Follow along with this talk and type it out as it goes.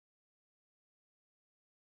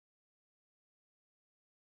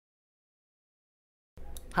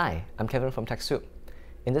Hi, I'm Kevin from TechSoup.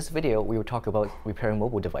 In this video, we will talk about repairing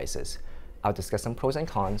mobile devices. I'll discuss some pros and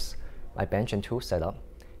cons, my bench and tool setup,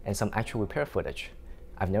 and some actual repair footage.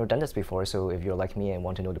 I've never done this before, so if you're like me and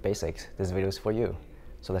want to know the basics, this video is for you.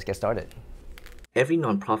 So let's get started. Every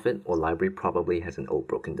nonprofit or library probably has an old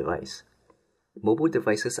broken device. Mobile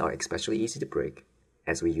devices are especially easy to break,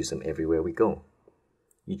 as we use them everywhere we go.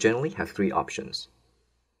 You generally have three options.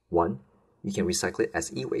 1. You can recycle it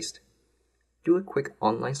as e-waste. Do a quick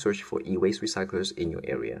online search for e-waste recyclers in your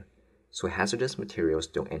area, so hazardous materials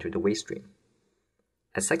don't enter the waste stream.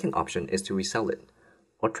 A second option is to resell it,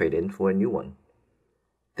 or trade in for a new one.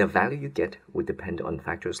 The value you get would depend on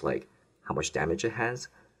factors like how much damage it has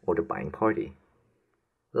or the buying party.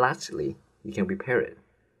 Lastly, you can repair it.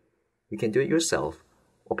 You can do it yourself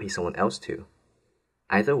or pay someone else to.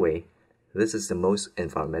 Either way, this is the most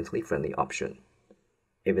environmentally friendly option.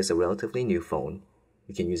 If it's a relatively new phone,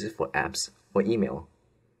 you can use it for apps or email.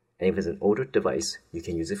 And if it's an older device, you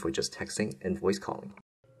can use it for just texting and voice calling.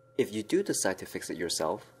 If you do decide to fix it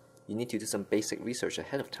yourself, you need to do some basic research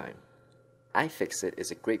ahead of time. iFixit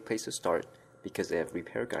is a great place to start because they have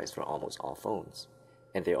repair guides for almost all phones,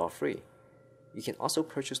 and they're all free. You can also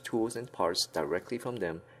purchase tools and parts directly from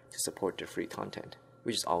them to support their free content,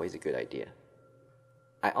 which is always a good idea.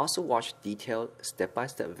 I also watched detailed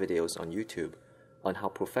step-by-step videos on YouTube on how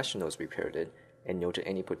professionals repaired it and noted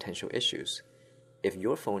any potential issues. If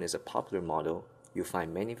your phone is a popular model, you'll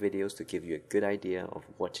find many videos to give you a good idea of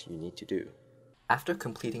what you need to do. After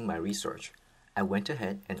completing my research, I went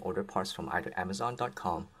ahead and ordered parts from either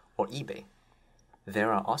Amazon.com or eBay.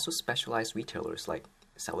 There are also specialized retailers like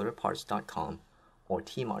cellularparts.com or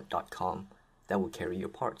tmart.com that will carry your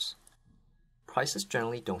parts. Prices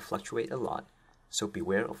generally don't fluctuate a lot, so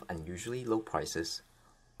beware of unusually low prices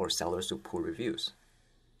or sellers with poor reviews.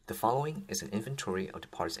 The following is an inventory of the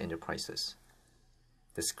parts and their prices.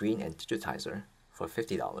 The screen and digitizer for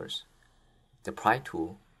 $50, the pry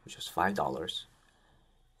tool, which was $5,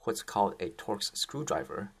 what's called a Torx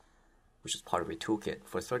screwdriver, which is part of a toolkit,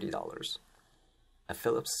 for $30, a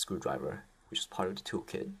Phillips screwdriver, which is part of the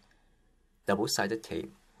toolkit, double-sided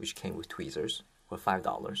tape, which came with tweezers, for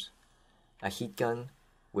 $5, a heat gun,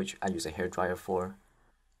 which I use a hairdryer for.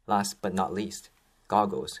 Last but not least,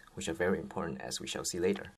 goggles, which are very important as we shall see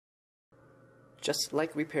later. Just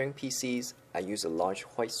like repairing PCs, I use a large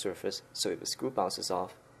white surface, so if a screw bounces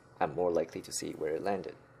off, I'm more likely to see where it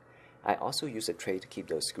landed. I also use a tray to keep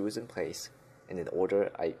those screws in place, and in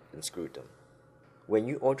order I unscrewed them. When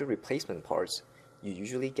you order replacement parts, you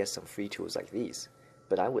usually get some free tools like these,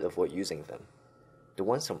 but I would avoid using them. The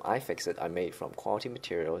ones from iFixit are made from quality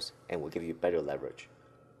materials and will give you better leverage.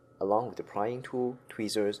 Along with the prying tool,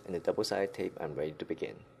 tweezers, and the double-sided tape, I'm ready to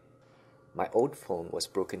begin. My old phone was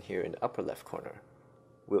broken here in the upper left corner.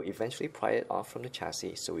 We'll eventually pry it off from the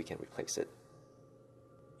chassis so we can replace it.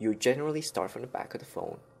 You generally start from the back of the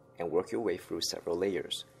phone and work your way through several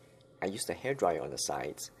layers. I used a hairdryer on the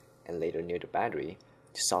sides and later near the battery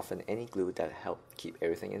to soften any glue that helped keep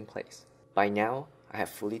everything in place. By now, I have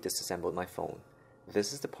fully disassembled my phone.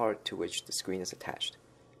 This is the part to which the screen is attached.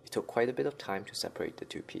 It took quite a bit of time to separate the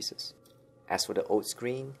two pieces. As for the old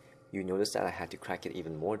screen, you notice that I had to crack it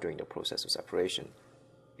even more during the process of separation.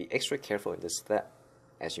 Be extra careful in this step,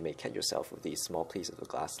 as you may cut yourself with these small pieces of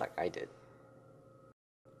glass like I did.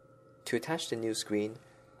 To attach the new screen,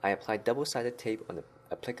 I applied double-sided tape on the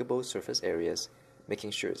applicable surface areas,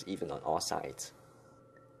 making sure it's even on all sides.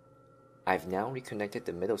 I've now reconnected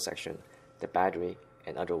the middle section, the battery,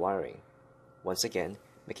 and other wiring. Once again,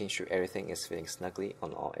 making sure everything is fitting snugly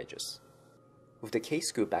on all edges. With the case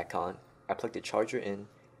screw back on, I plug the charger in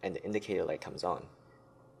and the indicator light comes on.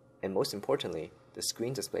 And most importantly, the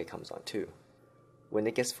screen display comes on too. When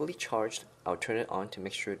it gets fully charged, I'll turn it on to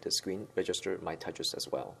make sure the screen registers my touches as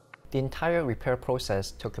well. The entire repair process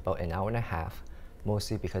took about an hour and a half,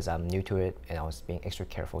 mostly because I'm new to it and I was being extra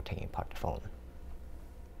careful taking apart the phone.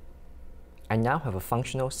 I now have a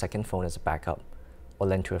functional second phone as a backup, or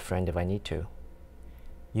lend to a friend if I need to.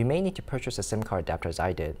 You may need to purchase a SIM card adapter as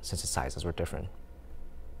I did, since the sizes were different.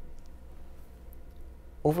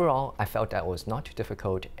 Overall, I felt that it was not too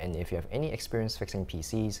difficult, and if you have any experience fixing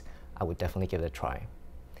PCs, I would definitely give it a try.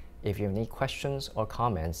 If you have any questions or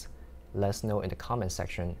comments, let us know in the comments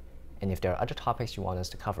section, and if there are other topics you want us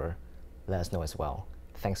to cover, let us know as well.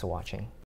 Thanks for watching.